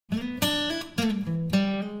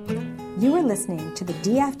You are listening to the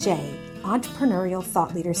DFJ Entrepreneurial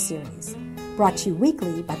Thought Leader Series, brought to you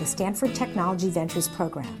weekly by the Stanford Technology Ventures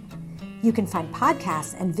Program. You can find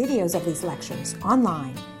podcasts and videos of these lectures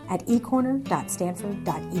online at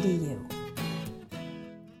ecorner.stanford.edu.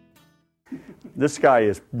 This guy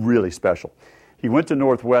is really special. He went to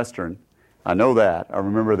Northwestern. I know that. I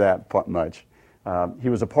remember that much. He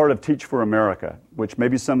was a part of Teach for America, which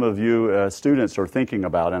maybe some of you students are thinking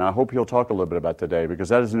about, and I hope he'll talk a little bit about today, because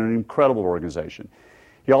that is an incredible organization.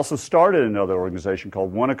 He also started another organization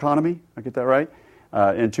called One Economy, I get that right,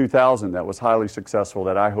 in 2000 that was highly successful,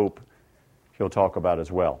 that I hope he'll talk about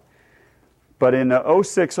as well. But in the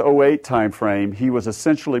 06-08 timeframe, he was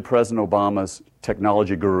essentially President Obama's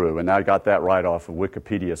technology guru, and I got that right off of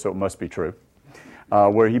Wikipedia, so it must be true,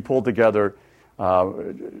 where he pulled together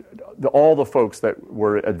all the folks that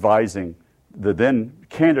were advising the then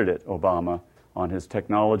candidate Obama on his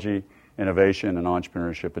technology, innovation, and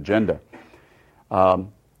entrepreneurship agenda.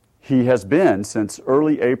 He has been, since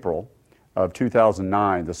early April of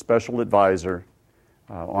 2009, the special advisor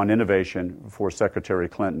on innovation for Secretary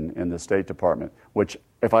Clinton in the State Department, which,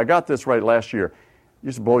 if I got this right last year,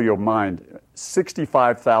 just blow your mind,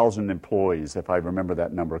 65,000 employees, if I remember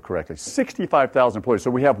that number correctly. 65,000 employees. So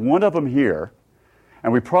we have one of them here,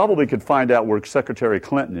 and we probably could find out where Secretary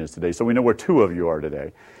Clinton is today, so we know where two of you are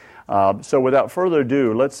today. So without further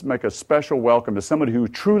ado, let's make a special welcome to somebody who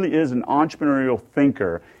truly is an entrepreneurial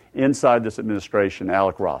thinker inside this administration,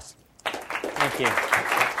 Alec Ross. Thank you.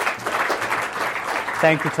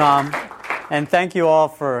 Thank you, Tom. And thank you all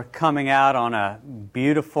for coming out on a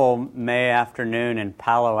beautiful May afternoon in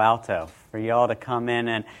Palo Alto. For you all to come in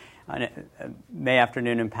and on a May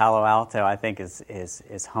afternoon in Palo Alto, I think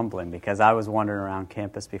is humbling, because I was wandering around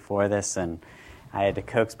campus before this, and I had to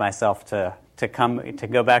coax myself to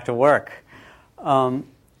go back to work.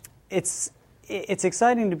 It's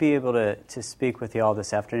exciting to be able to speak with you all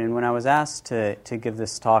this afternoon. When I was asked to give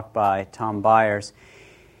this talk by Tom Byers,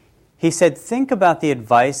 he said, think about the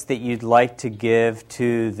advice that you'd like to give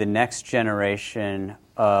to the next generation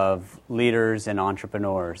of leaders and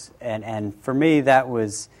entrepreneurs. And for me, that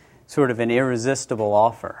was sort of an irresistible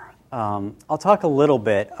offer. I'll talk a little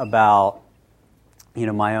bit about,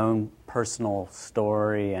 my own personal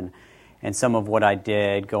story and some of what I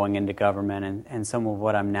did going into government and some of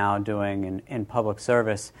what I'm now doing in public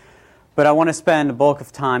service. But I want to spend the bulk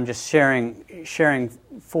of time just sharing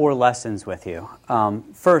 4 lessons with you.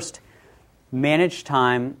 First, manage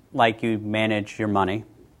time like you manage your money.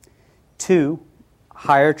 2,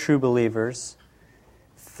 hire true believers.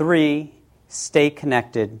 3, stay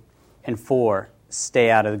connected. And 4, stay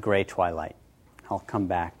out of the gray twilight. I'll come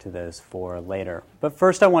back to those 4 later. But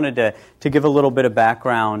first I wanted to give a little bit of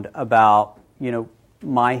background about,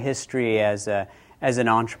 my history as an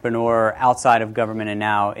entrepreneur outside of government and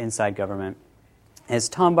now inside government. As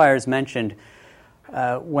Tom Byers mentioned,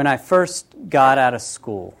 when I first got out of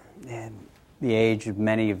school, at the age of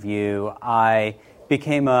many of you, I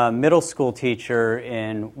became a middle school teacher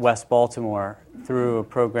in West Baltimore through a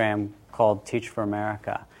program called Teach for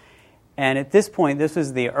America. And at this point, this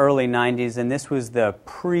was the early 90s, and this was the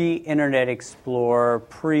pre-Internet Explorer,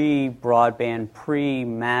 pre-broadband,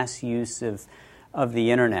 pre-mass use of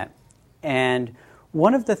the Internet. And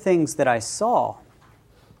one of the things that I saw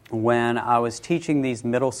when I was teaching these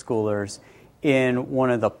middle schoolers in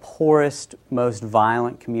one of the poorest, most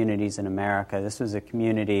violent communities in America, this was a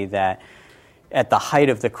community that, at the height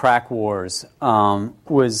of the crack wars,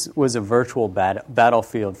 was a virtual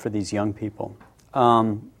battlefield for these young people.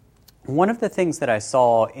 One of the things that I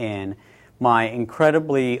saw in my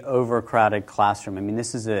incredibly overcrowded classroom,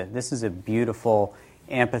 this is a beautiful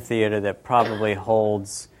amphitheater that probably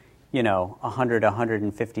holds, 100,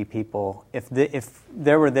 150 people. If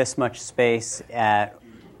there were this much space at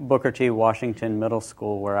Booker T. Washington Middle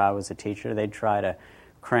School, where I was a teacher, they'd try to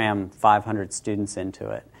cram 500 students into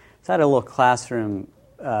it. So I had a little classroom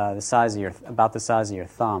about the size of your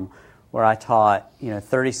thumb, where I taught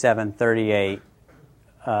 37, 38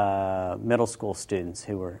 middle school students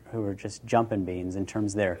who were just jumping beans in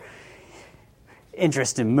terms of their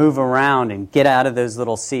interest in move around and get out of those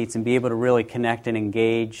little seats and be able to really connect and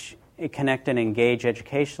engage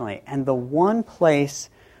educationally. And the one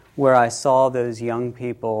place where I saw those young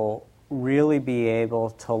people really be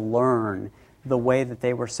able to learn the way that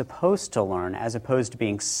they were supposed to learn, as opposed to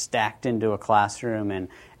being stacked into a classroom and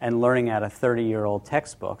learning out of 30-year-old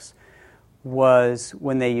textbooks, was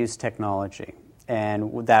when they used technology.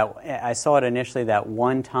 And that I saw it initially that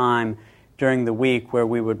one time during the week where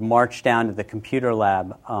we would march down to the computer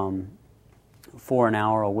lab for an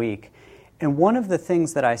hour a week. And one of the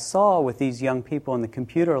things that I saw with these young people in the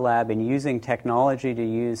computer lab and using technology to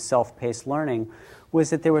use self-paced learning was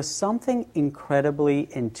that there was something incredibly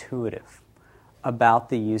intuitive about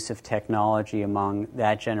the use of technology among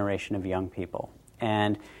that generation of young people.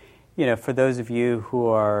 And for those of you who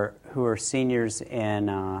are seniors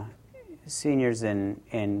in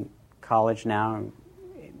college now,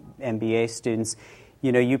 MBA students,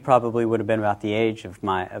 you probably would have been about the age of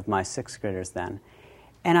my sixth graders then.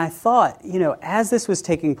 And I thought, as this was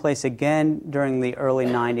taking place again during the early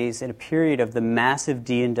 90s, in a period of the massive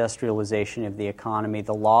deindustrialization of the economy,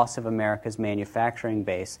 the loss of America's manufacturing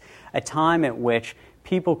base, a time at which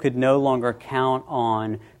people could no longer count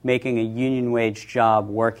on making a union wage job,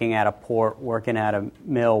 working at a port, working at a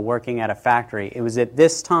mill, working at a factory. It was at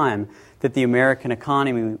this time that the American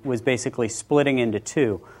economy was basically splitting into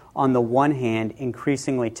two. On the one hand,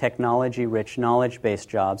 increasingly technology-rich, knowledge-based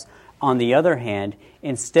jobs. On the other hand,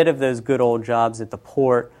 instead of those good old jobs at the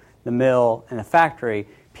port, the mill, and the factory,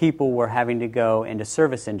 people were having to go into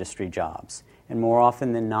service industry jobs. And more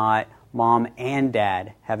often than not, mom and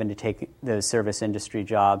dad having to take those service industry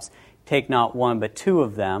jobs, take not one but two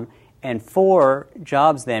of them, and 4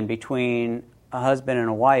 jobs then between a husband and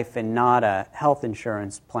a wife and not a health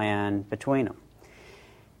insurance plan between them.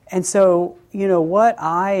 And so, what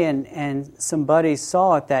I and some buddies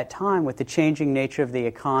saw at that time with the changing nature of the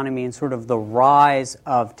economy and sort of the rise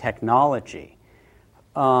of technology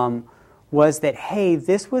was that, hey,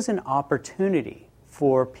 this was an opportunity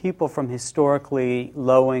for people from historically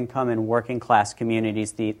low-income and working-class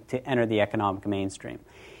communities to enter the economic mainstream.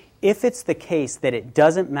 If it's the case that it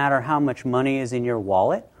doesn't matter how much money is in your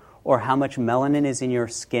wallet or how much melanin is in your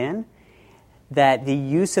skin, that the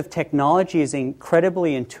use of technology is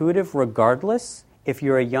incredibly intuitive regardless, if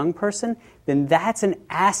you're a young person, then that's an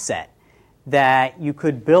asset that you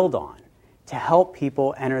could build on to help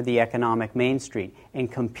people enter the economic mainstream and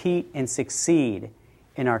compete and succeed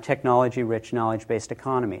in our technology-rich, knowledge-based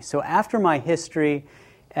economy. So after my history,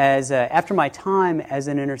 after my time as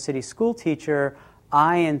an inner-city school teacher,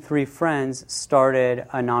 I and 3 friends started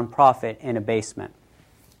a nonprofit in a basement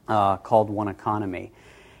called One Economy.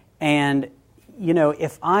 And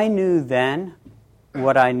if I knew then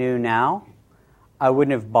what I knew now, I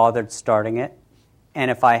wouldn't have bothered starting it. And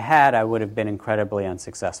if I had, I would have been incredibly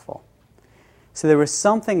unsuccessful. So there was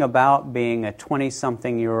something about being a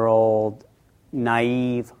 20-something-year-old,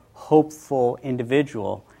 naive, hopeful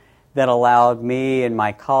individual that allowed me and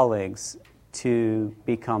my colleagues to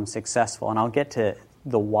become successful. And I'll get to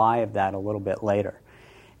the why of that a little bit later.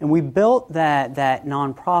 And we built that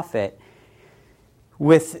nonprofit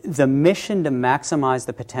with the mission to maximize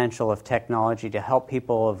the potential of technology to help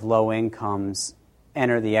people of low incomes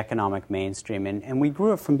enter the economic mainstream. And we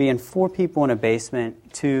grew up from being 4 people in a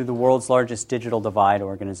basement to the world's largest digital divide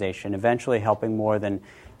organization, eventually helping more than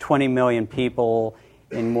 20 million people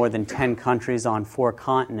in more than 10 countries on 4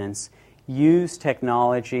 continents use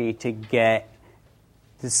technology to get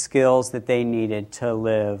the skills that they needed to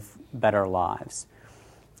live better lives.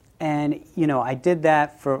 And, I did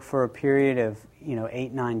that for a period of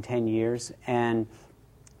 8, 9, 10 years. And,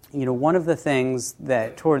 one of the things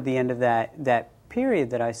that toward the end of that period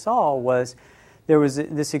that I saw was there was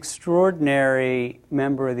this extraordinary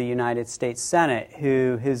member of the United States Senate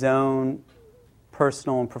who his own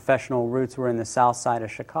personal and professional roots were in the South Side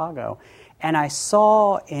of Chicago. And I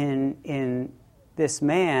saw in this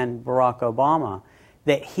man, Barack Obama,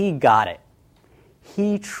 that he got it.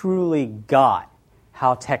 He truly got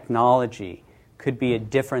how technology could be a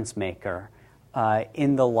difference maker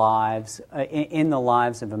in the lives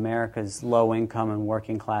of America's low-income and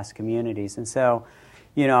working-class communities. And so,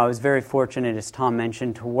 I was very fortunate, as Tom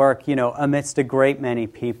mentioned, to work, amidst a great many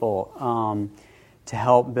people to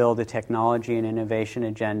help build a technology and innovation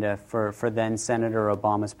agenda for then Senator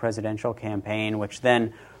Obama's presidential campaign, which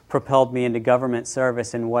then propelled me into government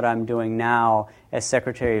service in what I'm doing now as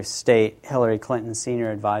Secretary of State, Hillary Clinton's Senior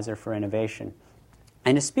Advisor for Innovation.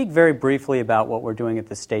 And to speak very briefly about what we're doing at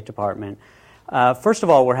the State Department, first of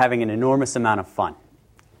all, we're having an enormous amount of fun.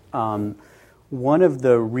 One of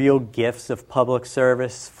the real gifts of public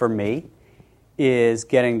service for me is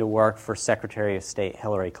getting to work for Secretary of State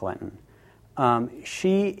Hillary Clinton.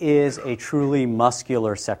 She is a truly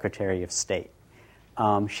muscular Secretary of State.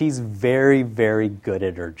 She's very, very good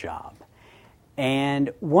at her job.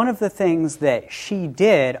 And one of the things that she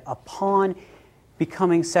did upon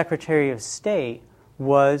becoming Secretary of State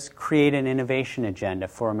was create an innovation agenda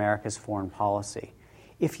for America's foreign policy.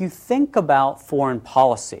 If you think about foreign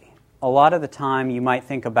policy, a lot of the time you might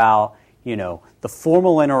think about, the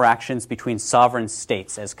formal interactions between sovereign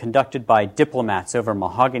states as conducted by diplomats over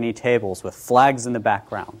mahogany tables with flags in the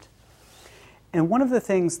background. And one of the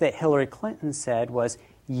things that Hillary Clinton said was,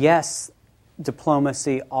 yes,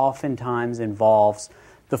 diplomacy oftentimes involves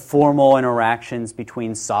the formal interactions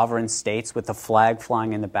between sovereign states with the flag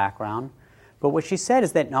flying in the background. But what she said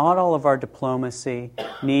is that not all of our diplomacy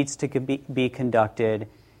needs to be conducted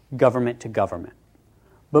government to government.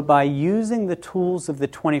 But by using the tools of the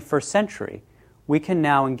 21st century, we can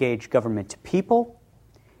now engage government to people,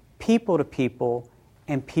 people to people,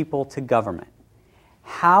 and people to government.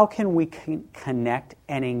 How can we connect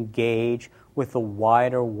and engage with the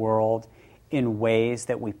wider world in ways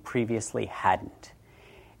that we previously hadn't?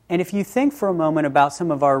 And if you think for a moment about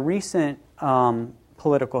some of our recent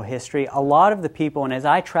political history, a lot of the people, and as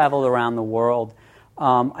I traveled around the world,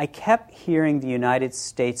 I kept hearing the United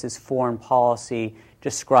States' foreign policy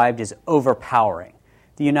described as overpowering.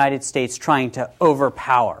 The United States trying to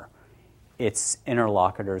overpower its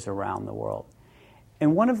interlocutors around the world.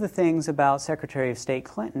 And one of the things about Secretary of State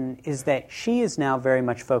Clinton is that she is now very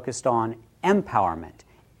much focused on empowerment,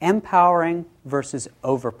 empowering versus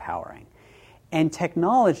overpowering. And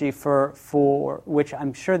technology, for which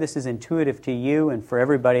I'm sure this is intuitive to you and for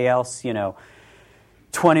everybody else,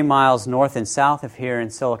 20 miles north and south of here in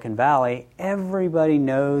Silicon Valley, everybody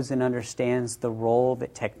knows and understands the role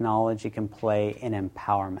that technology can play in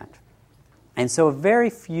empowerment. And so very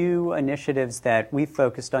few initiatives that we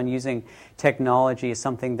focused on using technology as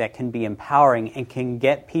something that can be empowering and can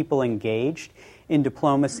get people engaged in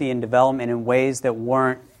diplomacy and development in ways that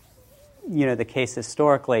weren't, the case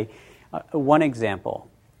historically. One example,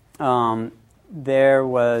 there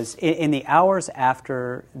was, in the hours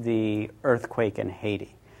after the earthquake in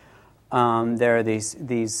Haiti, there are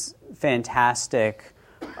these fantastic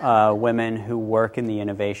women who work in the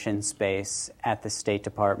innovation space at the State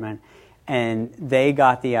Department, and they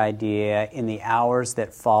got the idea in the hours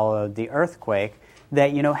that followed the earthquake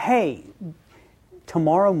that, hey,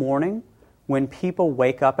 tomorrow morning, when people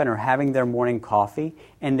wake up and are having their morning coffee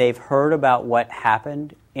and they've heard about what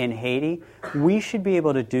happened in Haiti, we should be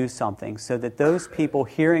able to do something so that those people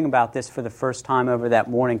hearing about this for the first time over that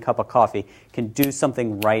morning cup of coffee can do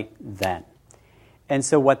something right then. And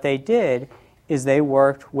so what they did is they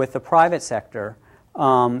worked with the private sector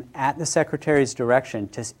at the Secretary's direction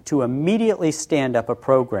to immediately stand up a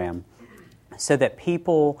program so that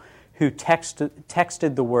people who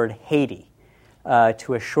texted the word Haiti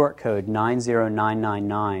to a short code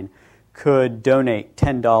 90999 could donate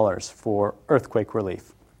 $10 for earthquake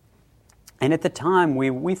relief. And at the time,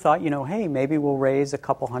 we thought, hey, maybe we'll raise a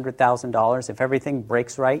couple $100,000. If everything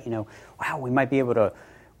breaks right, wow, we might be able to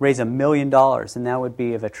raise $1 million, and that would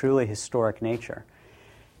be of a truly historic nature.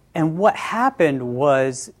 And what happened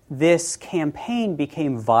was this campaign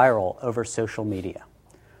became viral over social media,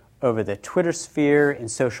 over the Twitter sphere, in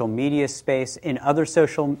social media space, in other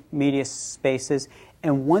social media spaces.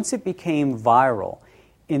 And once it became viral,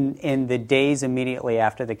 in the days immediately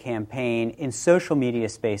after the campaign, in social media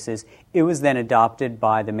spaces, it was then adopted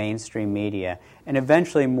by the mainstream media. And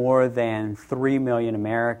eventually more than 3 million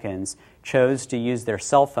Americans chose to use their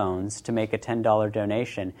cell phones to make a $10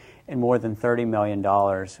 donation, and more than $30 million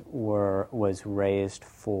was raised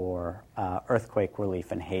for earthquake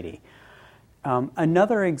relief in Haiti.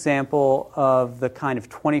 Another example of the kind of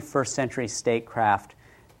 21st century statecraft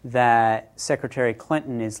that Secretary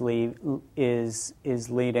Clinton is leading is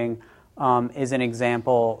an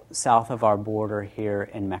example south of our border here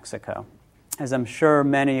in Mexico. As I'm sure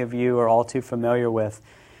many of you are all too familiar with,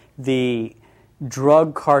 the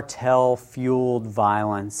drug cartel-fueled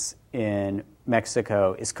violence in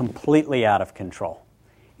Mexico is completely out of control.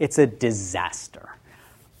 It's a disaster.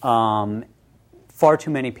 Far too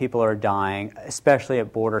many people are dying, especially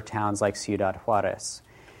at border towns like Ciudad Juarez.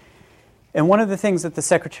 And one of the things that the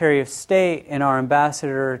Secretary of State and our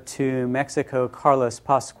ambassador to Mexico, Carlos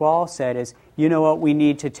Pascual, said is, you know what, we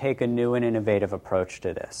need to take a new and innovative approach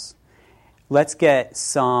to this. Let's get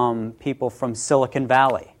some people from Silicon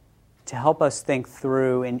Valley to help us think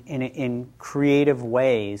through in creative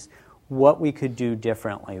ways what we could do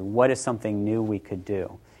differently, what is something new we could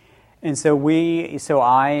do. And so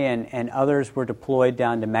I and others were deployed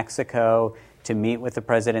down to Mexico to meet with the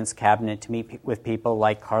President's cabinet, to meet with people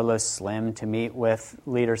like Carlos Slim, to meet with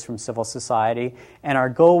leaders from civil society. And our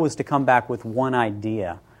goal was to come back with one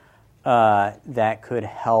idea that could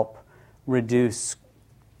help reduce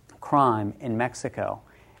crime in Mexico.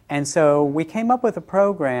 And so we came up with a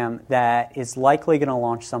program that is likely going to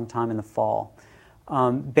launch sometime in the fall,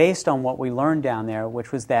 based on what we learned down there,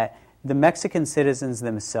 which was that the Mexican citizens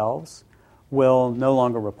themselves will no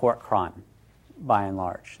longer report crime, by and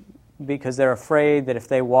large, because they're afraid that if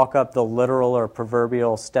they walk up the literal or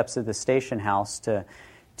proverbial steps of the station house to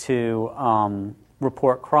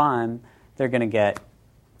report crime, they're going to get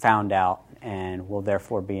found out and will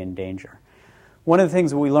therefore be in danger. One of the things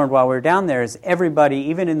that we learned while we were down there is everybody,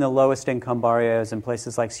 even in the lowest income barrios in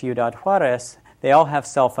places like Ciudad Juarez, they all have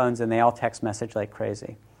cell phones and they all text message like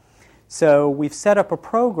crazy. So we've set up a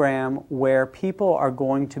program where people are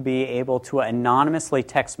going to be able to anonymously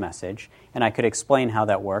text message, and I could explain how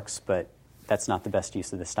that works, but that's not the best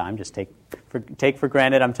use of this time. Just take for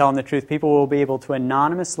granted I'm telling the truth. People will be able to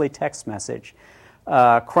anonymously text message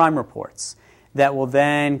crime reports that will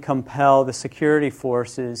then compel the security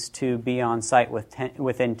forces to be on site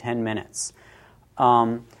within 10 minutes.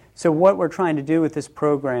 So what we're trying to do with this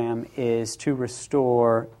program is to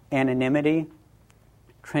restore anonymity,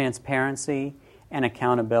 transparency, and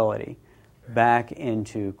accountability back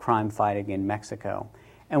into crime fighting in Mexico.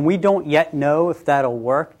 And we don't yet know if that'll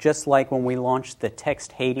work, just like when we launched the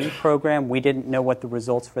Text Haiti program. We didn't know what the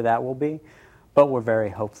results for that will be, but we're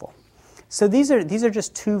very hopeful. So these are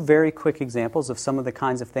just two very quick examples of some of the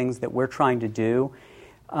kinds of things that we're trying to do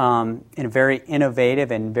in a very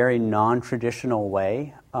innovative and very non-traditional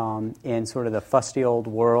way in sort of the fusty old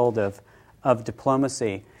world of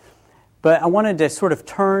diplomacy. But I wanted to sort of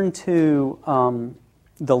turn to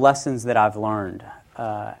the lessons that I've learned,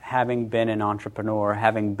 having been an entrepreneur,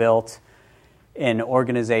 having built an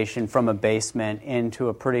organization from a basement into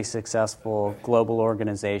a pretty successful global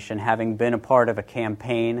organization, having been a part of a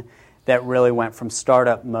campaign that really went from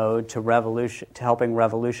startup mode to helping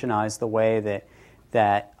revolutionize the way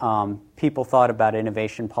that people thought about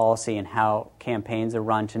innovation policy and how campaigns are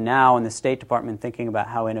run, to now in the State Department thinking about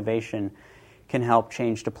how innovation can help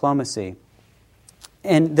change diplomacy.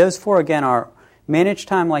 And those four, again, are manage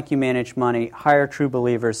time like you manage money, hire true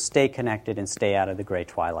believers, stay connected, and stay out of the gray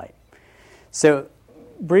twilight. So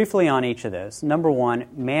briefly on each of those. Number one,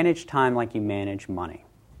 manage time like you manage money.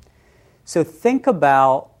 So think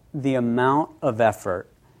about the amount of effort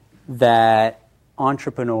that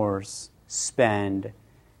entrepreneurs spend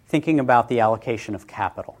thinking about the allocation of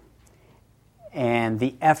capital and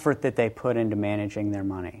the effort that they put into managing their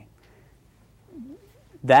money.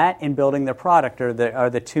 That and building their product are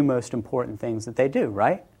the two most important things that they do,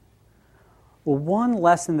 right? Well, one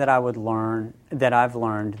lesson that I've learned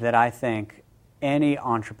that I think any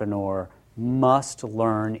entrepreneur must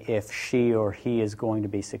learn if she or he is going to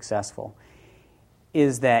be successful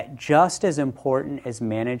is that just as important as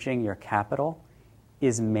managing your capital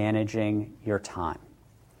is managing your time.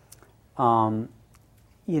 And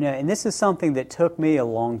this is something that took me a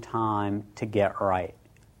long time to get right.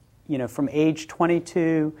 From age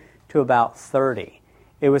 22 to about 30,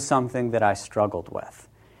 it was something that I struggled with.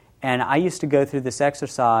 And I used to go through this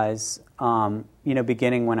exercise,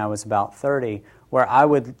 beginning when I was about 30, where I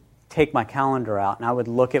would take my calendar out and I would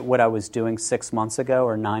look at what I was doing 6 months ago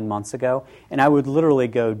or 9 months ago, and I would literally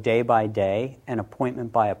go day by day and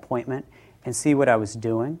appointment by appointment and see what I was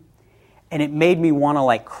doing. And it made me want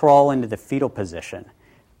to crawl into the fetal position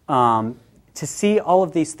to see all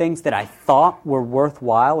of these things that I thought were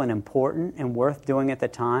worthwhile and important and worth doing at the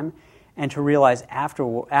time, and to realize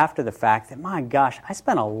after the fact that, my gosh, I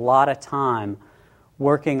spent a lot of time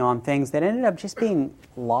working on things that ended up just being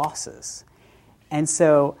losses. And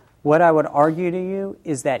so what I would argue to you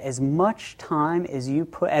is that as much time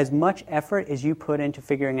as much effort as you put into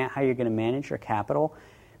figuring out how you're going to manage your capital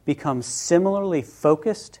becomes similarly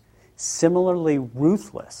focused, similarly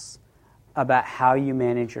ruthless about how you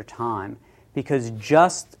manage your time. Because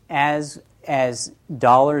just as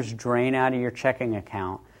dollars drain out of your checking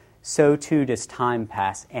account, so too does time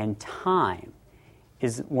pass. And time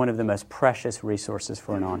is one of the most precious resources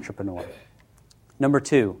for an entrepreneur. Number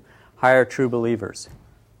two, hire true believers.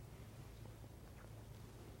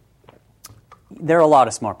 There are a lot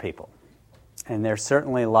of smart people, and there's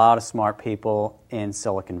certainly a lot of smart people in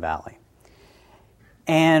Silicon Valley.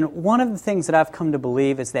 And one of the things that I've come to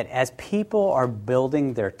believe is that as people are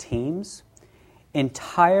building their teams,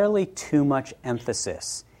 entirely too much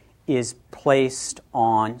emphasis is placed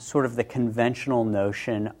on sort of the conventional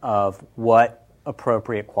notion of what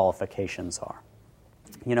appropriate qualifications are.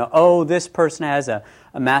 This person has a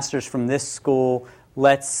master's from this school,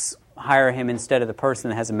 let's hire him instead of the person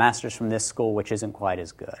that has a master's from this school, which isn't quite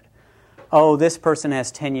as good. Oh, this person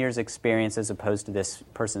has 10 years experience as opposed to this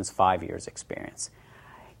person's 5 years experience.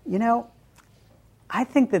 I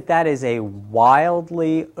think that is a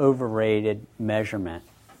wildly overrated measurement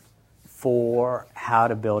for how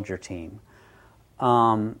to build your team.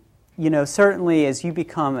 Certainly as you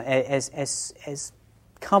become, as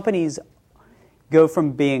companies go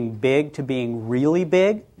from being big to being really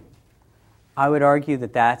big, I would argue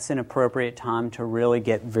that that's an appropriate time to really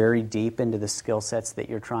get very deep into the skill sets that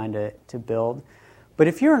you're trying to build. But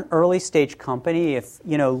if you're an early stage company, if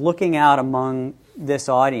looking out among this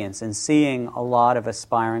audience and seeing a lot of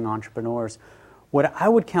aspiring entrepreneurs, what I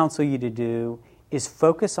would counsel you to do is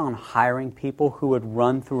focus on hiring people who would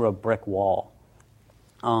run through a brick wall,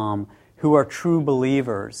 who are true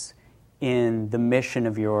believers in the mission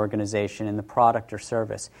of your organization, in the product or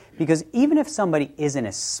service. Because even if somebody isn't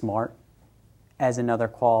as smart as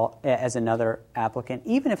another applicant,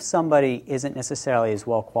 even if somebody isn't necessarily as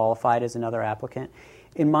well qualified as another applicant,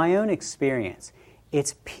 in my own experience,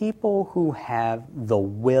 it's people who have the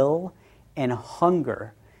will and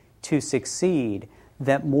hunger to succeed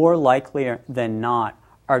that more likely than not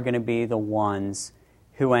are going to be the ones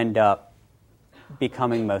who end up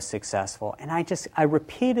becoming most successful. And I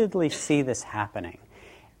repeatedly see this happening.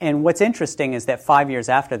 And what's interesting is that 5 years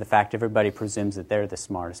after the fact, everybody presumes that they're the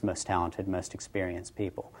smartest, most talented, most experienced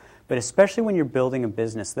people. But especially when you're building a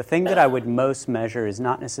business, the thing that I would most measure is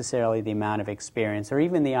not necessarily the amount of experience or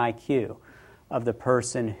even the IQ of the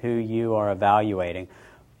person who you are evaluating,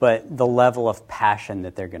 but the level of passion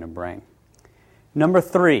that they're going to bring. Number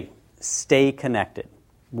 3, stay connected.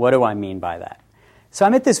 What do I mean by that? So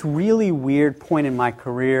I'm at this really weird point in my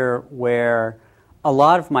career where a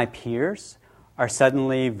lot of my peers are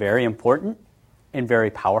suddenly very important and very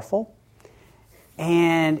powerful.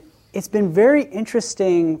 And it's been very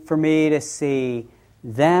interesting for me to see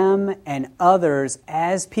them and others,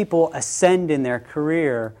 as people ascend in their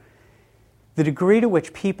career, the degree to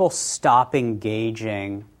which people stop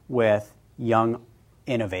engaging with young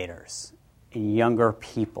innovators and younger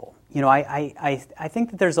people. I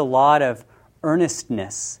think that there's a lot of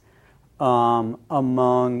earnestness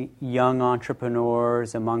among young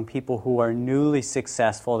entrepreneurs, among people who are newly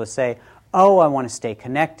successful to say, oh, I want to stay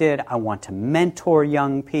connected, I want to mentor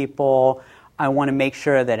young people, I want to make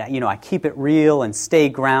sure that I keep it real and stay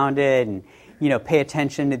grounded and pay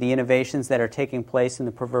attention to the innovations that are taking place in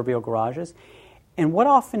the proverbial garages. And what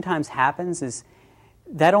oftentimes happens is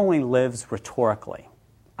that only lives rhetorically,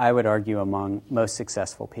 I would argue, among most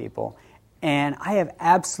successful people. And I have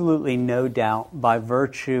absolutely no doubt, by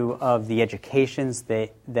virtue of the educations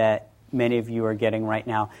that many of you are getting right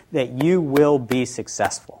now, that you will be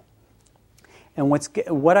successful. And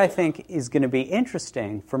what I think is going to be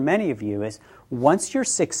interesting for many of you is, once you're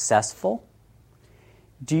successful,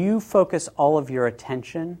 do you focus all of your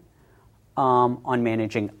attention on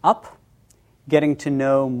managing up, getting to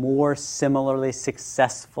know more similarly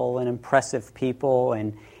successful and impressive people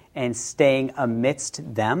and staying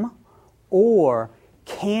amidst them? Or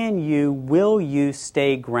will you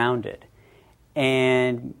stay grounded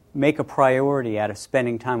and make a priority out of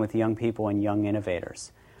spending time with young people and young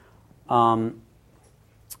innovators? In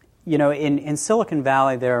Silicon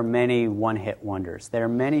Valley, there are many one-hit wonders. There are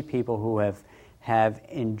many people who have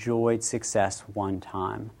enjoyed success one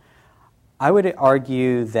time. I would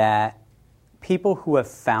argue that people who have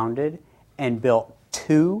founded and built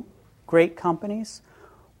 2 great companies,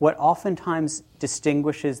 what oftentimes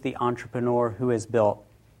distinguishes the entrepreneur who has built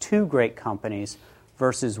 2 great companies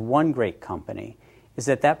versus 1 great company is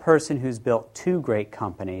that person who's built 2 great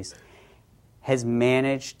companies has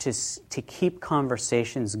managed to keep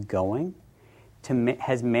conversations going,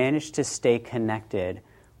 has managed to stay connected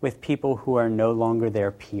with people who are no longer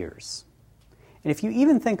their peers. And if you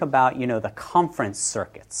even think about, the conference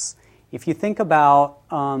circuits, if you think about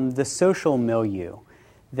the social milieu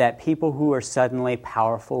that people who are suddenly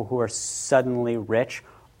powerful, who are suddenly rich,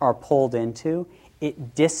 are pulled into,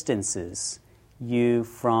 it distances you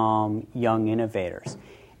from young innovators.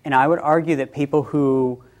 And I would argue that people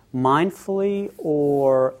who mindfully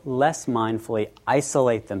or less mindfully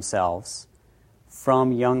isolate themselves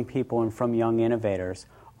from young people and from young innovators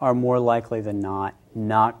are more likely than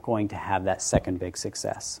not going to have that second big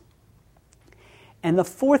success. And the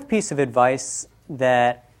 4th piece of advice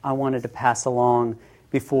that I wanted to pass along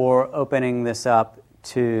before opening this up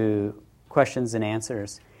to questions and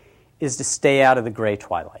answers is to stay out of the gray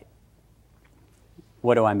twilight.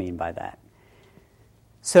 What do I mean by that?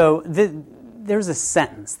 So there's a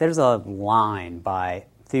sentence, there's a line by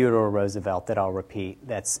Theodore Roosevelt that I'll repeat.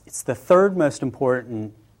 It's the 3rd most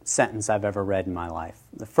important sentence I've ever read in my life.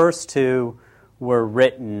 The first 2 were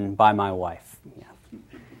written by my wife.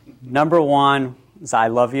 Number 1 was, I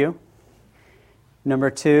love you. Number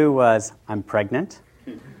 2 was, I'm pregnant.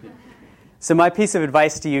 So my piece of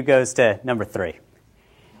advice to you goes to number 3.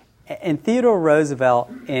 And Theodore Roosevelt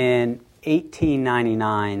in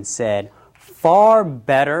 1899 said, far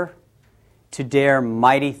better to dare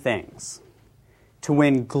mighty things, to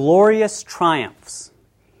win glorious triumphs,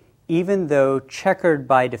 even though checkered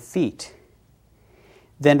by defeat,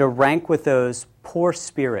 than to rank with those poor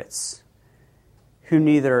spirits who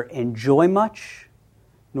neither enjoy much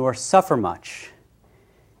nor suffer much,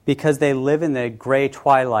 because they live in the gray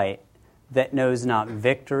twilight that knows not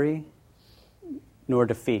victory nor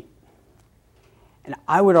defeat. And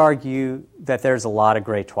I would argue that there's a lot of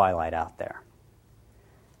gray twilight out there.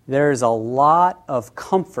 There's a lot of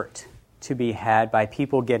comfort to be had by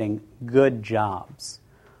people getting good jobs,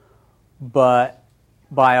 but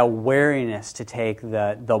by a wariness to take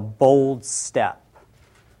the bold step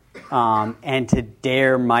and to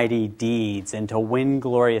dare mighty deeds and to win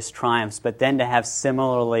glorious triumphs, but then to have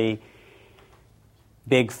similarly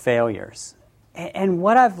big failures. And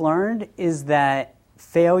what I've learned is that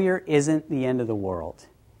failure isn't the end of the world.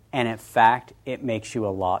 And in fact, it makes you a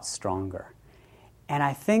lot stronger. And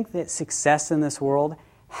I think that success in this world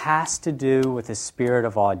has to do with a spirit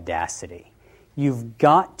of audacity. You've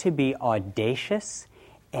got to be audacious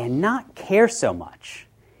and not care so much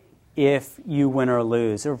if you win or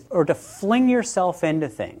lose, or to fling yourself into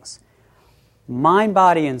things, mind,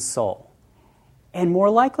 body, and soul. And more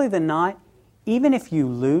likely than not, even if you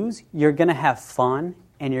lose, you're going to have fun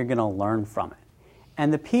and you're going to learn from it.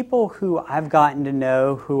 And the people who I've gotten to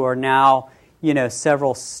know who are now,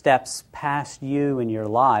 several steps past you in your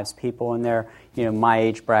lives, people in their, my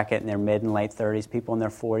age bracket in their mid and late 30s, people in their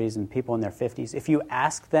 40s, and people in their 50s, if you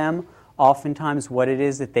ask them oftentimes what it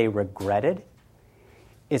is that they regretted,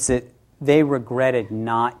 it's that they regretted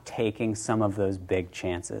not taking some of those big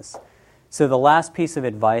chances. So the last piece of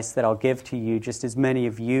advice that I'll give to you, just as many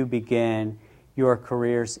of you begin your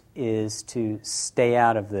careers, is to stay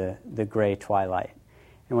out of the gray twilight.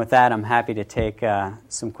 And with that, I'm happy to take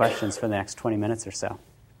some questions for the next 20 minutes or so.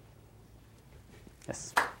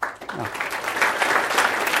 Yes? Oh.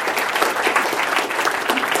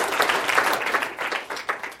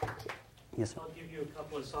 Yes, sir. I'll give you a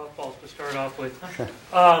couple of softballs to start off with.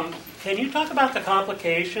 Can you talk about the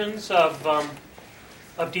complications of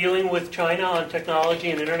dealing with China on technology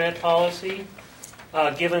and internet policy,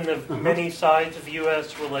 given the many sides of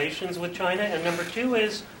U.S. relations with China? And number two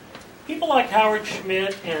is, people like Howard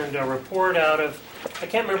Schmidt and a report out of, I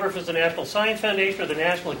can't remember if it's the National Science Foundation or the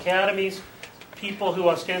National Academies, people who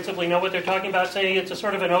ostensibly know what they're talking about, saying it's a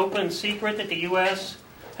sort of an open secret that the U.S.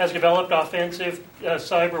 has developed offensive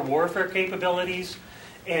cyber warfare capabilities.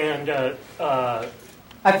 And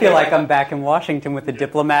I feel like I'm back in Washington with the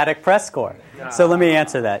diplomatic press corps. So let me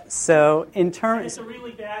answer that. So in terms, it's a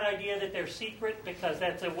really bad idea that they're secret, because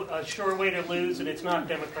that's a sure way to lose, and it's not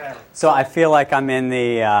democratic. So I feel like I'm in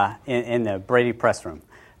the Brady press room.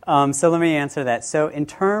 So let me answer that. So in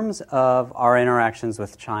terms of our interactions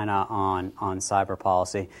with China on cyber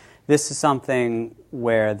policy, this is something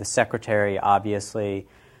where the Secretary obviously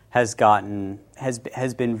has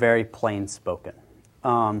been very plain spoken.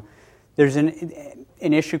 There's an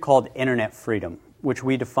issue called internet freedom, which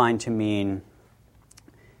we define to mean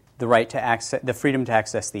the right to access, the freedom to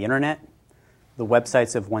access the internet, the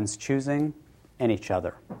websites of one's choosing, and each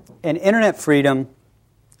other. And internet freedom,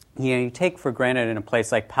 you take for granted in a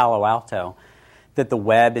place like Palo Alto that the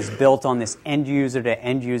web is built on this end-user to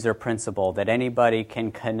end-user principle, that anybody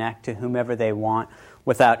can connect to whomever they want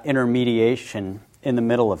without intermediation in the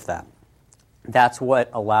middle of that. That's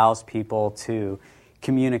what allows people to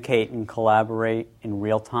communicate and collaborate in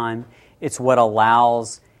real time. It's what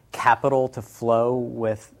allows capital to flow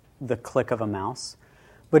with the click of a mouse.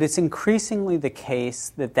 But it's increasingly the case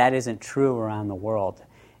that that isn't true around the world.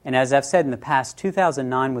 And as I've said in the past,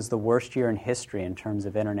 2009 was the worst year in history in terms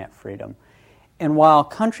of internet freedom. And while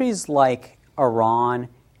countries like Iran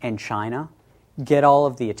and China get all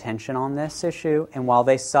of the attention on this issue, and while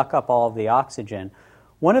they suck up all of the oxygen,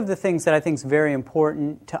 one of the things that I think is very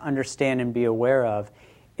important to understand and be aware of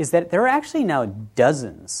is that there are actually now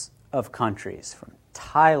dozens of countries, from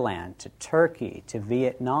Thailand to Turkey to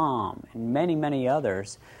Vietnam and many, many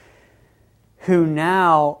others, who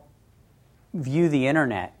now view the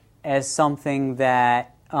internet as something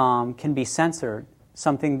that can be censored,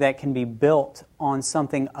 something that can be built on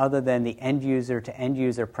something other than the end-user to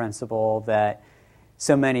end-user principle that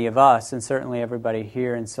so many of us, and certainly everybody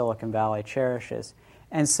here in Silicon Valley, cherishes.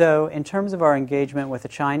 And so in terms of our engagement with the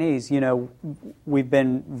Chinese, we've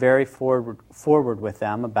been very forward with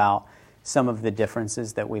them about some of the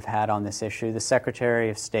differences that we've had on this issue. The Secretary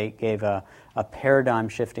of State gave a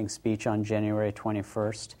paradigm-shifting speech on January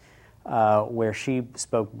 21st, where she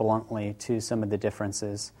spoke bluntly to some of the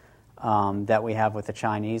differences that we have with the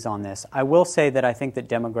Chinese on this. I will say that I think that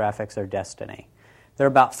demographics are destiny. There are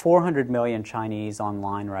about 400 million Chinese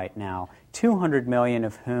online right now, 200 million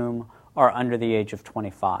of whom are under the age of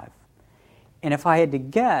 25. And if I had to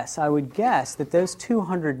guess, I would guess that those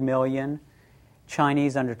 200 million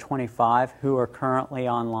Chinese under 25 who are currently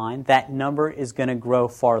online, that number is going to grow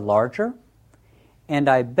far larger. And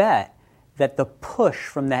I bet that the push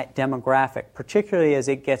from that demographic, particularly as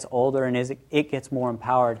it gets older and as it gets more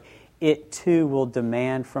empowered, it too will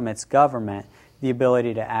demand from its government the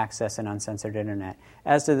ability to access an uncensored internet.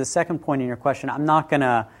 As to the second point in your question, I'm not going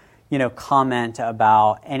to comment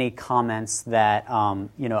about any comments that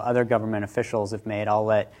other government officials have made. I'll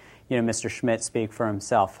let Mr. Schmidt speak for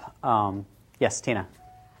himself. Yes, Tina.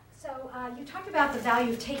 So you talked about the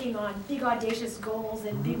value of taking on big, audacious goals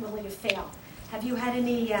and being willing to fail. Have you had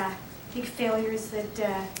any big failures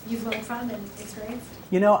that you've learned from and experienced?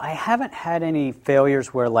 I haven't had any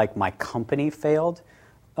failures where, like, my company failed.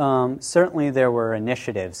 Certainly there were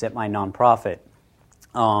initiatives at my nonprofit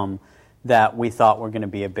that we thought were going to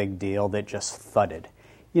be a big deal that just thudded.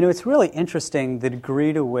 It's really interesting the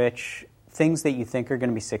degree to which things that you think are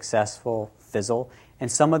going to be successful fizzle,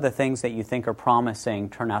 and some of the things that you think are promising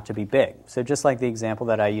turn out to be big. So just like the example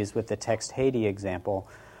that I used with the Text Haiti example,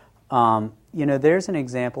 there's an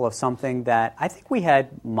example of something that I think we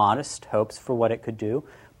had modest hopes for what it could do,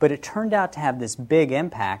 but it turned out to have this big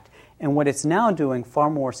impact. And what it's now doing far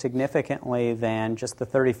more significantly than just the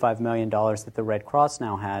 $35 million that the Red Cross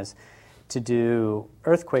now has to do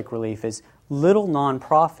earthquake relief is little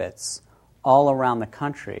nonprofits all around the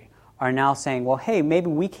country are now saying, well, hey, maybe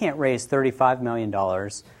we can't raise $35 million in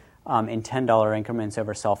 $10 increments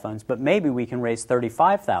over cell phones, but maybe we can raise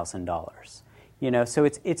 $35,000. So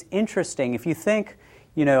it's interesting. If you think,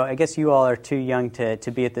 I guess you all are too young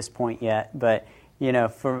to be at this point yet, but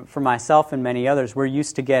for myself and many others, we're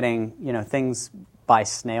used to getting, things by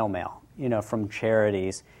snail mail, from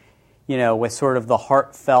charities, with sort of the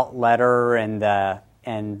heartfelt letter and a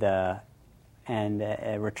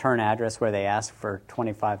return address where they ask for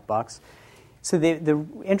 $25. So the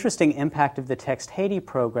interesting impact of the Text Haiti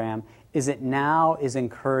program is it now is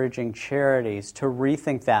encouraging charities to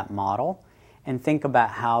rethink that model and think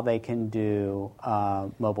about how they can do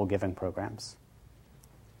mobile giving programs.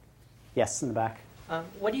 Yes, in the back.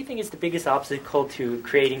 What do you think is the biggest obstacle to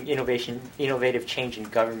creating innovative change in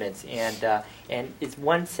governments? And is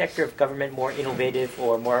one sector of government more innovative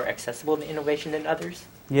or more accessible to innovation than others?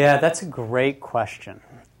 Yeah, that's a great question.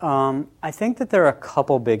 I think that there are a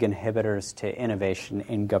couple big inhibitors to innovation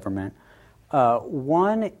in government.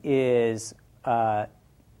 One is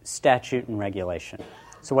statute and regulation.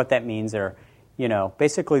 So what that means are,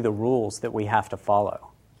 basically the rules that we have to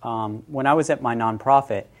follow. When I was at my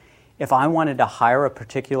nonprofit, if I wanted to hire a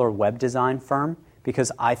particular web design firm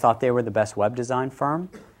because I thought they were the best web design firm,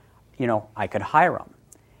 I could hire them.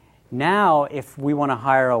 Now, if we want to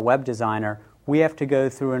hire a web designer, we have to go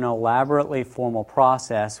through an elaborately formal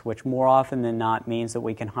process, which more often than not means that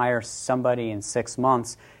we can hire somebody in 6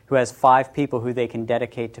 months who has 5 people who they can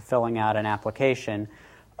dedicate to filling out an application,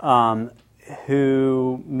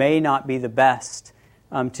 who may not be the best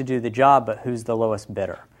to do the job, but who's the lowest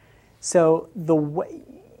bidder. So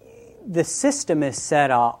the system is set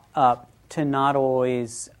up to not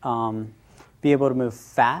always be able to move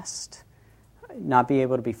fast, not be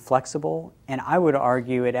able to be flexible, and I would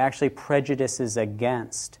argue it actually prejudices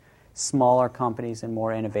against smaller companies and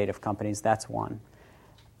more innovative companies. That's one.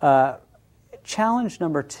 Challenge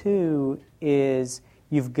number 2 is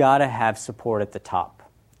you've got to have support at the top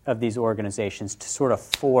of these organizations to sort of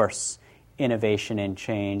force innovation and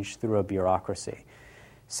change through a bureaucracy.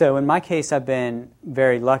 So in my case, I've been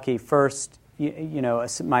very lucky. First,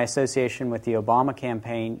 my association with the Obama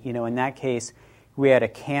campaign, in that case, we had a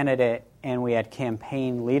candidate and we had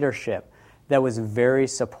campaign leadership that was very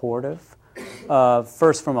supportive of,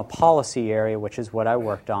 first from a policy area, which is what I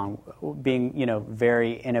worked on, being,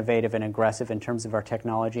 very innovative and aggressive in terms of our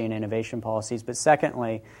technology and innovation policies. But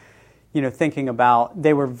secondly, thinking about,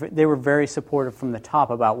 they were very supportive from the top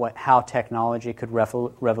about how technology could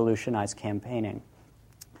revolutionize campaigning.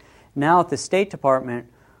 Now at the State Department,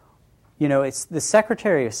 it's the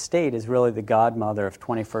Secretary of State is really the godmother of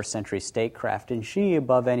 21st century statecraft, and she,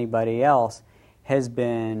 above anybody else, has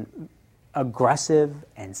been aggressive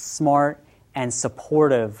and smart and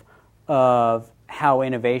supportive of how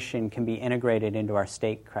innovation can be integrated into our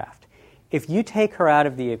statecraft. If you take her out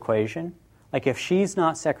of the equation, like if she's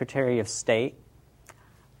not Secretary of State,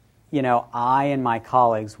 I and my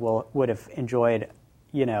colleagues would have enjoyed,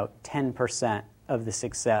 10% of the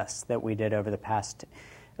success that we did over the past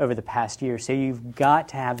year. So you've got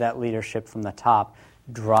to have that leadership from the top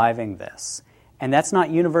driving this. And that's not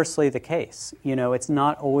universally the case. It's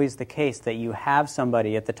not always the case that you have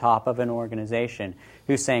somebody at the top of an organization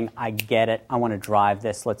who's saying, I get it, I want to drive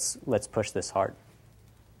this, let's push this hard.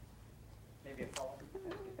 Maybe a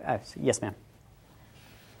follow-up. Yes, ma'am.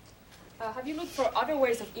 Have you looked for other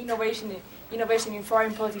ways of innovation in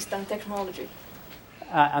foreign politics than technology?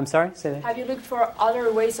 I'm sorry? Say that. Have you looked for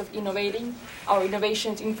other ways of innovating or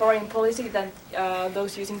innovations in foreign policy than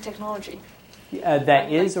those using technology?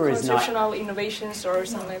 That is or is not? Constitutional innovations or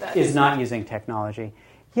something like that? Is not using technology.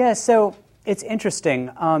 Yeah, so it's interesting.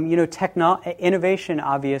 Innovation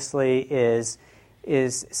obviously is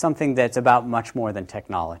something that's about much more than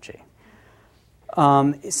technology.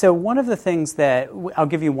 So one of the things that, I'll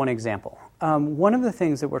give you one example. One of the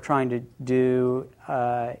things that we're trying to do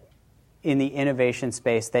in the innovation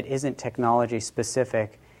space that isn't technology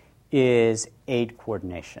specific is aid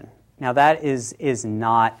coordination. Now that is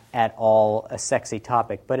not at all a sexy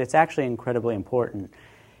topic, but it's actually incredibly important.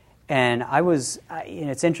 And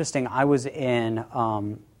it's interesting, I was in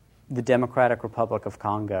the Democratic Republic of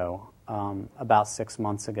Congo about 6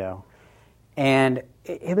 months ago. And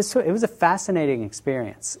it was a fascinating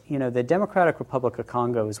experience. The Democratic Republic of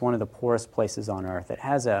Congo is one of the poorest places on earth. It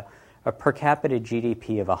has a per capita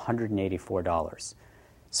GDP of $184.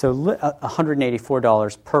 So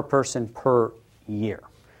 $184 per person per year.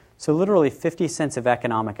 So literally 50 cents of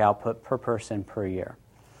economic output per person per year.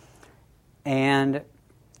 And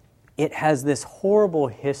it has this horrible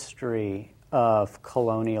history of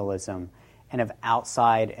colonialism and of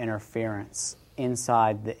outside interference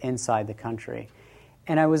inside the country.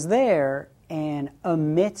 And I was there, and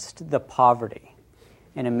amidst the poverty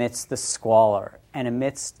and amidst the squalor and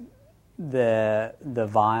amidst the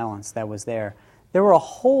violence that was there were a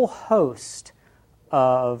whole host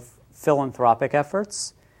of philanthropic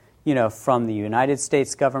efforts, from the United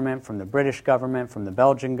States government, from the British government, from the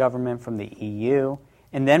Belgian government, from the EU,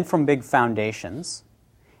 and then from big foundations,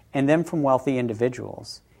 and then from wealthy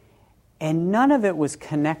individuals. And none of it was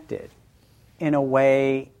connected in a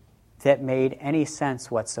way that made any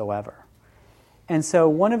sense whatsoever. And so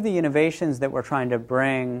one of the innovations that we're trying to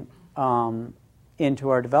bring into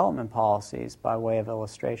our development policies, by way of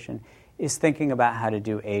illustration, is thinking about how to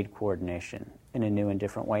do aid coordination in a new and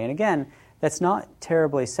different way. And again, that's not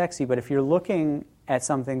terribly sexy, but if you're looking at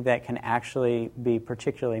something that can actually be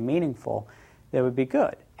particularly meaningful, that would be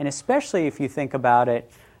good. And especially if you think about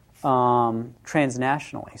it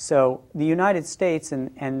transnationally. So the United States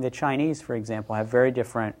and the Chinese, for example, have very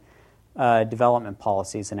different development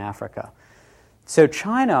policies in Africa. So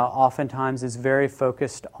China oftentimes is very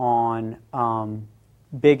focused on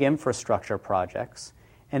big infrastructure projects,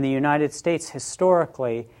 and the United States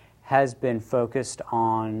historically has been focused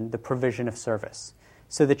on the provision of service.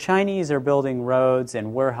 So the Chinese are building roads,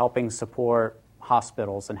 and we're helping support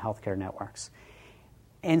hospitals and healthcare networks.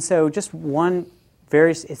 And so just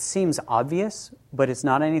it seems obvious, but it's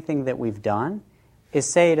not anything that we've done, is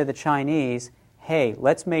say to the Chinese, hey,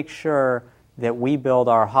 let's make sure that we build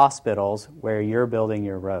our hospitals where you're building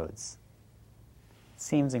your roads. It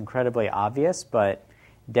seems incredibly obvious, but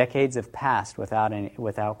decades have passed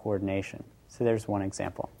without coordination. So there's one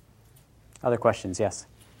example. Other questions? Yes?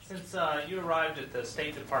 Since you arrived at the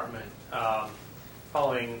State Department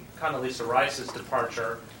following Condoleezza Rice's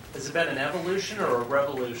departure, has it been an evolution or a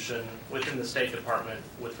revolution within the State Department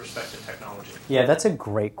with respect to technology? Yeah, that's a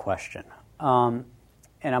great question. And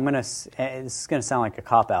this is going to sound like a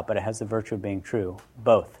cop-out, but it has the virtue of being true,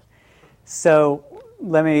 both. So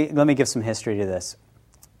let me give some history to this.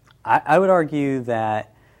 I would argue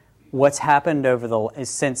that what's happened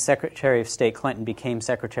since Secretary of State Clinton became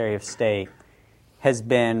Secretary of State has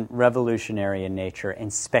been revolutionary in nature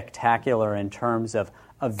and spectacular in terms of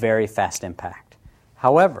a very fast impact.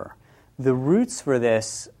 However, the roots for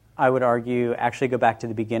this, I would argue, actually go back to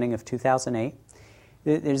the beginning of 2008.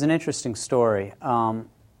 There's an interesting story.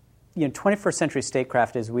 21st century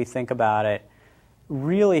statecraft, as we think about it,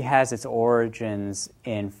 really has its origins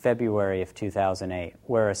in February of 2008,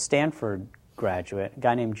 where a Stanford graduate, a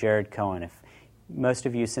guy named Jared Cohen, if most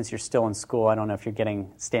of you, since you're still in school, I don't know if you're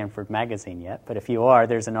getting Stanford Magazine yet, but if you are,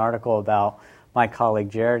 there's an article about my colleague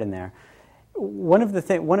Jared in there. One of the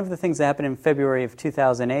things that happened in February of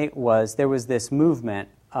 2008 was there was this movement,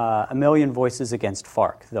 A Million Voices Against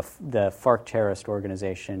FARC, the FARC terrorist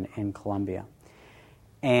organization in Colombia.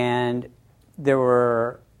 And there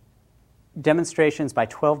were demonstrations by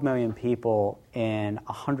 12 million people in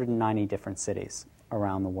 190 different cities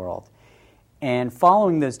around the world. And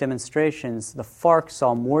following those demonstrations, the FARC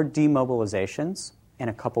saw more demobilizations in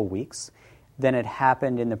a couple weeks than had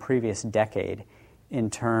happened in the previous decade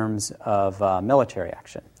in terms of military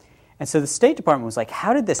action. And so the State Department was like,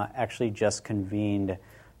 how did this actually just convened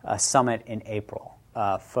a summit in April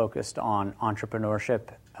focused on entrepreneurship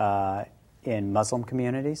in Muslim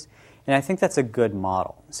communities. And I think that's a good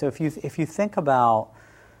model. So if you think about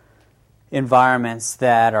environments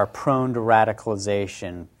that are prone to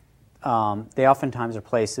radicalization, they oftentimes are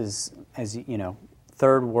places, as you know,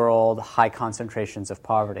 third world, high concentrations of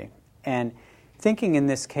poverty. And thinking in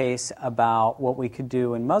this case about what we could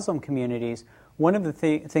do in Muslim communities, one of the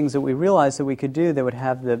things that we realized that we could do that would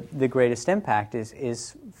have the greatest impact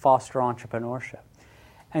is foster entrepreneurship.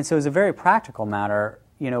 And so as a very practical matter,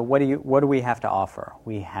 what do we have to offer?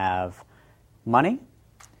 We have money,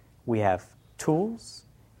 we have tools,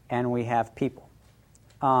 and we have people.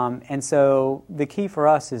 And so the key for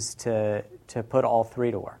us is to put all three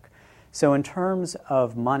to work. So in terms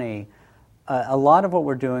of money, a lot of what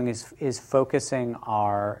we're doing is focusing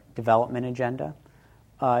our development agenda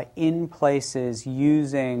in places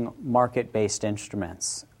using market-based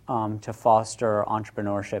instruments to foster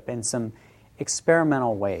entrepreneurship in some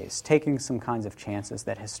experimental ways, taking some kinds of chances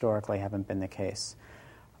that historically haven't been the case.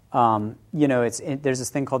 There's this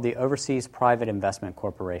thing called the Overseas Private Investment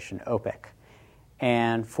Corporation, OPIC.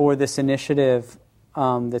 And for this initiative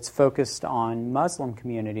that's focused on Muslim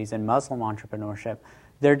communities and Muslim entrepreneurship,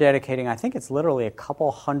 they're dedicating, I think it's literally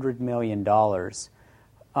 $200 million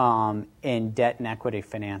in debt and equity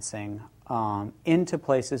financing into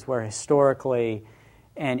places where historically,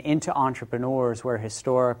 and into entrepreneurs where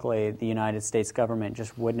historically the United States government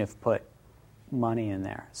just wouldn't have put money in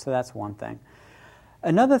there. So that's one thing.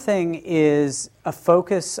 Another thing is a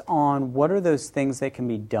focus on what are those things that can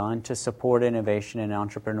be done to support innovation and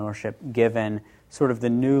entrepreneurship given sort of the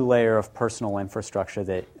new layer of personal infrastructure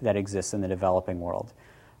that exists in the developing world.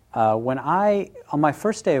 On my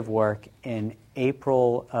first day of work in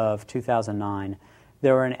April of 2009,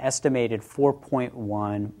 there were an estimated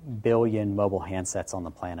 4.1 billion mobile handsets on the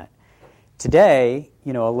planet. Today, a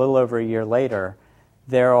little over a year later,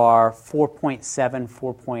 there are 4.7,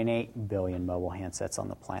 4.8 billion mobile handsets on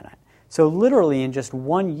the planet. So literally in just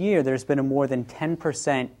 1 year, there's been a more than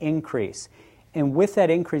 10% increase. And with that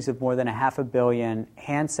increase of more than 500 million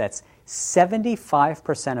handsets,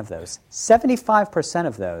 75%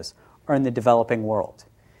 of those are in the developing world.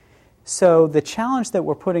 So the challenge that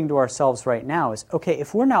we're putting to ourselves right now is, okay,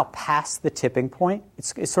 if we're now past the tipping point,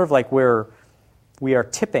 it's sort of like we are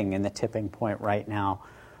tipping in the tipping point right now,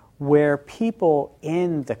 where people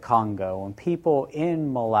in the Congo and people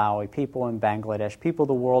in Malawi, people in Bangladesh, people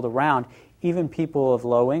the world around, even people of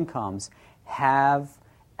low incomes, have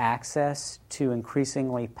access to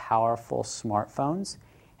increasingly powerful smartphones.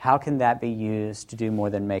 How can that be used to do more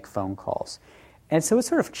than make phone calls? And so it's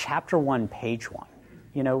sort of chapter 1, page 1.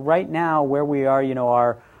 Right now where we are,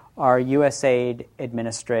 our USAID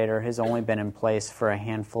administrator has only been in place for a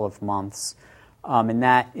handful of months. And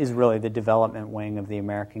that is really the development wing of the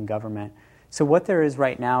American government. So what there is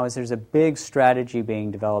right now is there's a big strategy being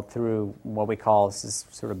developed through what we call, this is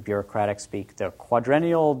sort of bureaucratic speak, the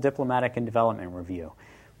Quadrennial Diplomatic and Development Review.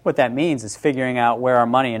 What that means is figuring out where our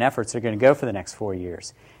money and efforts are going to go for the next 4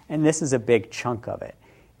 years. And this is a big chunk of it,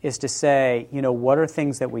 is to say, what are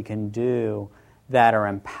things that we can do that are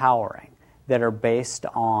empowering, that are based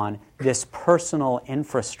on this personal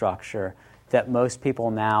infrastructure that most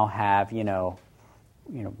people now have,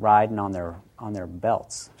 riding on their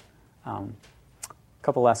belts. A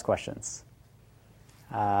couple last questions.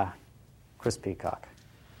 Chris Peacock.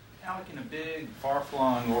 Alec, in a big,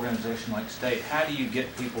 far-flung organization like state, how do you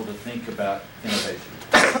get people to think about innovation?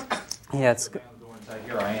 Yeah, it's good.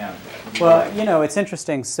 Here I am. Well, it's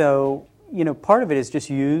interesting. So, part of it is just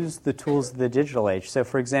use the tools of the digital age. So,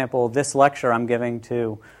 for example, this lecture I'm giving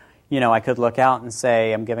to, I could look out and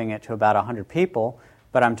say I'm giving it to about 100 people,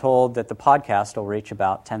 but I'm told that the podcast will reach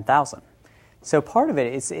about 10,000. So part of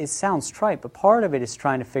it sounds trite, but part of it is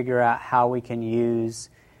trying to figure out how we can use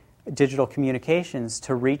digital communications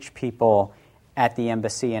to reach people at the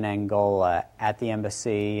embassy in Angola, at the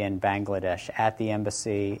embassy in Bangladesh, at the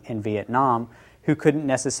embassy in Vietnam, who couldn't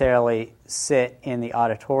necessarily sit in the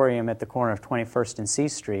auditorium at the corner of 21st and C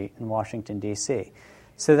Street in Washington, D.C.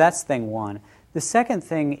 So that's thing one. The second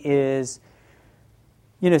thing is,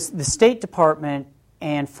 the State Department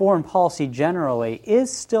and foreign policy generally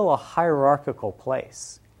is still a hierarchical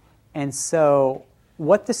place. And so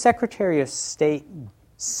what the Secretary of State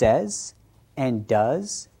says and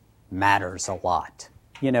does matters a lot.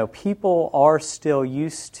 People are still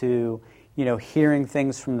used to, hearing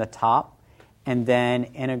things from the top and then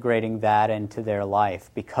integrating that into their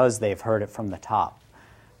life because they've heard it from the top.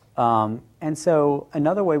 And so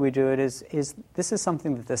another way we do it is this is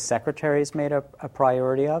something that the Secretary has made a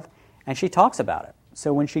priority of, and she talks about it.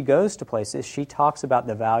 So when she goes to places, she talks about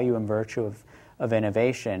the value and virtue of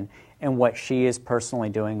innovation and what she is personally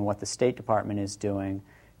doing and what the State Department is doing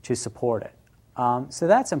to support it. So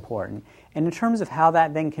that's important. And in terms of how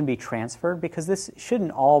that then can be transferred, because this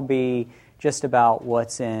shouldn't all be just about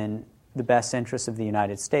what's in the best interest of the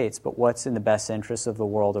United States, but what's in the best interest of the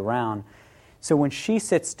world around, So when she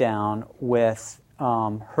sits down with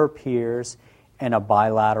her peers in a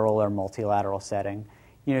bilateral or multilateral setting,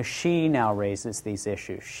 she now raises these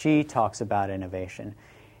issues. She talks about innovation.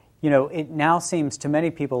 It now seems to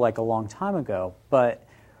many people like a long time ago, but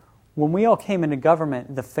when we all came into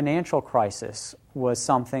government, the financial crisis was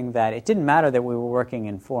something that it didn't matter that we were working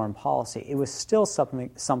in foreign policy. It was still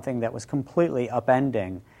something that was completely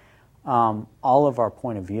upending all of our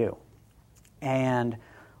point of view. And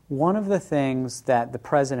one of the things that the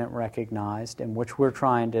president recognized, and which we're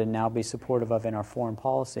trying to now be supportive of in our foreign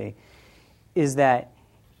policy, is that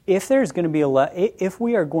if there's going to be if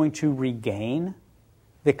we are going to regain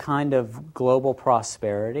the kind of global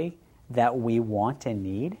prosperity that we want and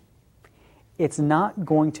need, it's not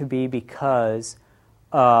going to be because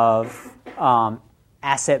of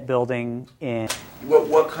asset building in.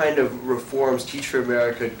 What kind of reforms Teach for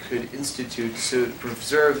America could institute to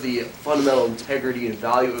preserve the fundamental integrity and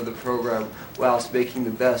value of the program whilst making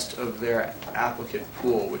the best of their applicant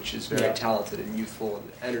pool, which is very talented and youthful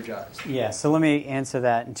and energized? Yeah, so let me answer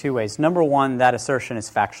that in two ways. Number one, that assertion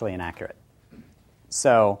is factually inaccurate.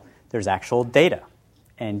 So there's actual data,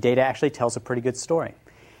 and data actually tells a pretty good story.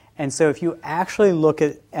 And so if you actually look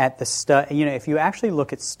at if you actually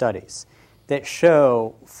look at studies that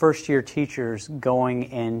show first-year teachers going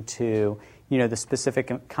into, the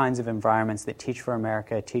specific kinds of environments that Teach for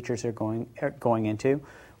America teachers are going into,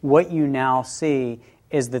 what you now see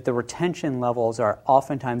is that the retention levels are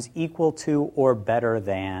oftentimes equal to or better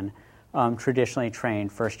than traditionally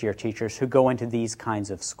trained first-year teachers who go into these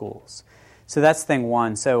kinds of schools. So that's thing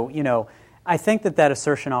one. So, I think that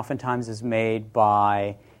assertion oftentimes is made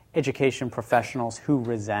by education professionals who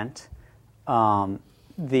resent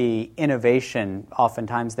the innovation,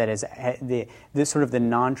 oftentimes that is the sort of the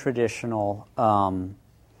non-traditional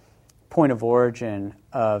point of origin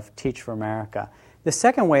of Teach for America. The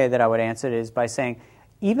second way that I would answer it is by saying,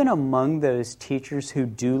 even among those teachers who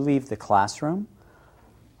do leave the classroom,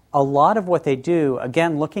 a lot of what they do,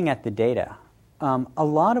 again, looking at the data, a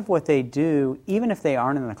lot of what they do, even if they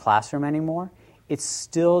aren't in the classroom anymore, it's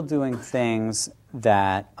still doing things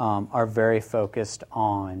that are very focused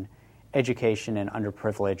on education in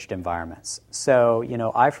underprivileged environments. So,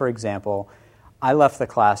 for example, I left the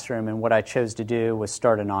classroom, and what I chose to do was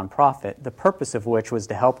start a nonprofit, the purpose of which was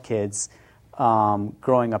to help kids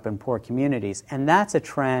growing up in poor communities. And that's a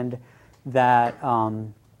trend that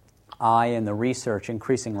I and the research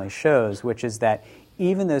increasingly shows, which is that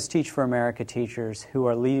even those Teach for America teachers who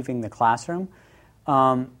are leaving the classroom,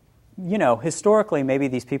 historically, maybe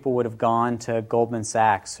these people would have gone to Goldman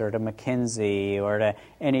Sachs or to McKinsey or to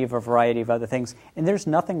any of a variety of other things. And there's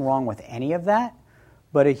nothing wrong with any of that,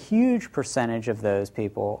 but a huge percentage of those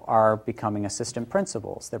people are becoming assistant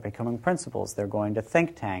principals. They're becoming principals. They're going to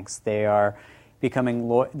think tanks. They are becoming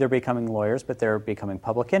lawyers, but they're becoming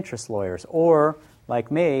public interest lawyers. Or, like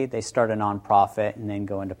me, they start a nonprofit and then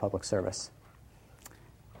go into public service.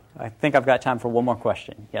 I think I've got time for one more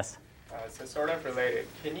question. Yes? So sort of related,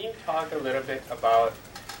 can you talk a little bit about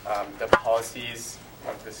the policies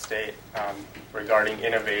of the state regarding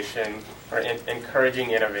innovation or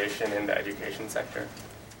encouraging innovation in the education sector?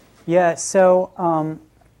 Yeah, so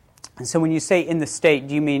when you say in the state,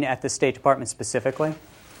 do you mean at the State Department specifically?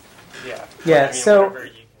 Yeah. Yeah, whatever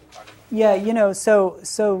you can talk about. Yeah,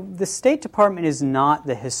 so the State Department is not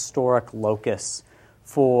the historic locus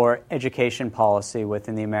for education policy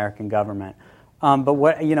within the American government. But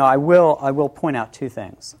what I will point out two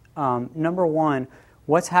things. Number one,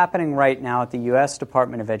 what's happening right now at the U.S.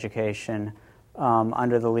 Department of Education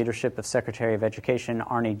under the leadership of Secretary of Education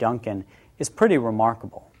Arne Duncan is pretty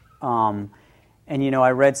remarkable. And I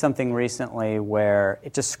read something recently where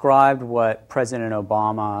it described what President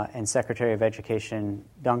Obama and Secretary of Education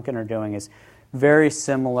Duncan are doing is very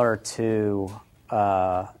similar to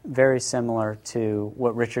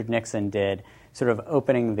what Richard Nixon did, sort of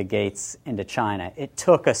opening the gates into China. It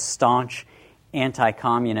took a staunch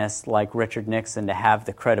anti-communist like Richard Nixon to have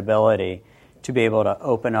the credibility to be able to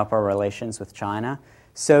open up our relations with China.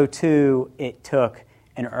 So too, it took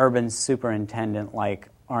an urban superintendent like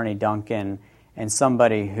Arne Duncan and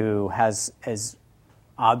somebody who has as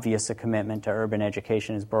obvious a commitment to urban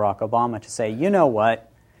education as Barack Obama to say, you know what,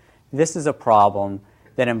 this is a problem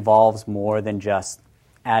that involves more than just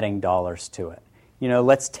adding dollars to it.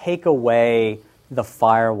 Let's take away the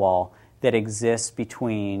firewall that exists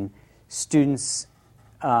between students'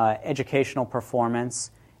 educational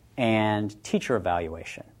performance and teacher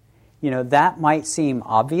evaluation. That might seem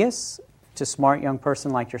obvious to a smart young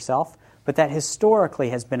person like yourself, but that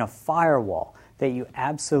historically has been a firewall that you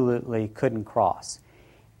absolutely couldn't cross.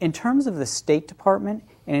 In terms of the State Department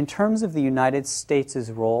and in terms of the United States'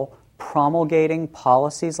 role, promulgating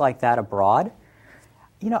policies like that abroad,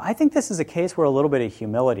 I think this is a case where a little bit of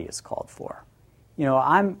humility is called for.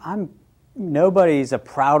 Nobody's a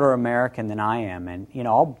prouder American than I am, and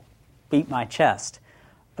I'll beat my chest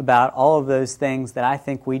about all of those things that I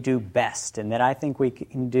think we do best and that I think we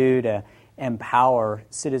can do to empower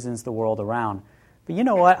citizens the world around. But you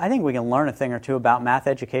know what? I think we can learn a thing or two about math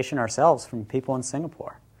education ourselves from people in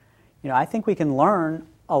Singapore. I think we can learn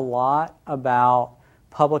a lot about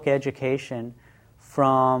public education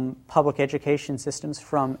from public education systems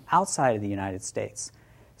from outside of the United States.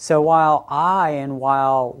 So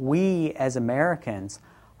while we as Americans,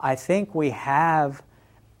 I think we have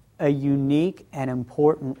a unique and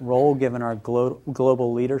important role given our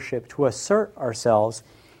global leadership to assert ourselves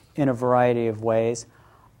in a variety of ways,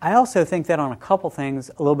 I also think that on a couple things,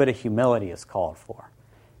 a little bit of humility is called for.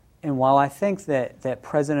 And while I think that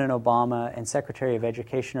President Obama and Secretary of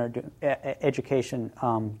Education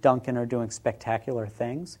Duncan are doing spectacular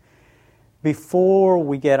things, before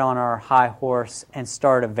we get on our high horse and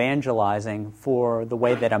start evangelizing for the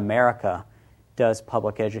way that America does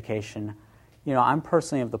public education, I'm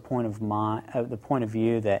personally of the point of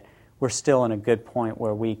view that we're still in a good point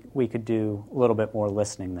where we could do a little bit more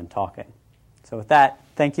listening than talking. So with that,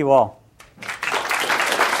 thank you all.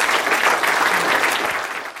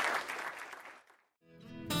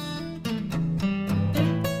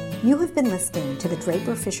 You have been listening to the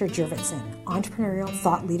Draper Fisher Jurvetson Entrepreneurial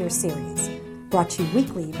Thought Leader Series, brought to you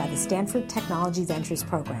weekly by the Stanford Technology Ventures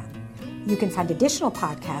Program. You can find additional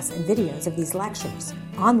podcasts and videos of these lectures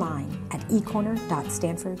online at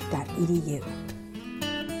ecorner.stanford.edu.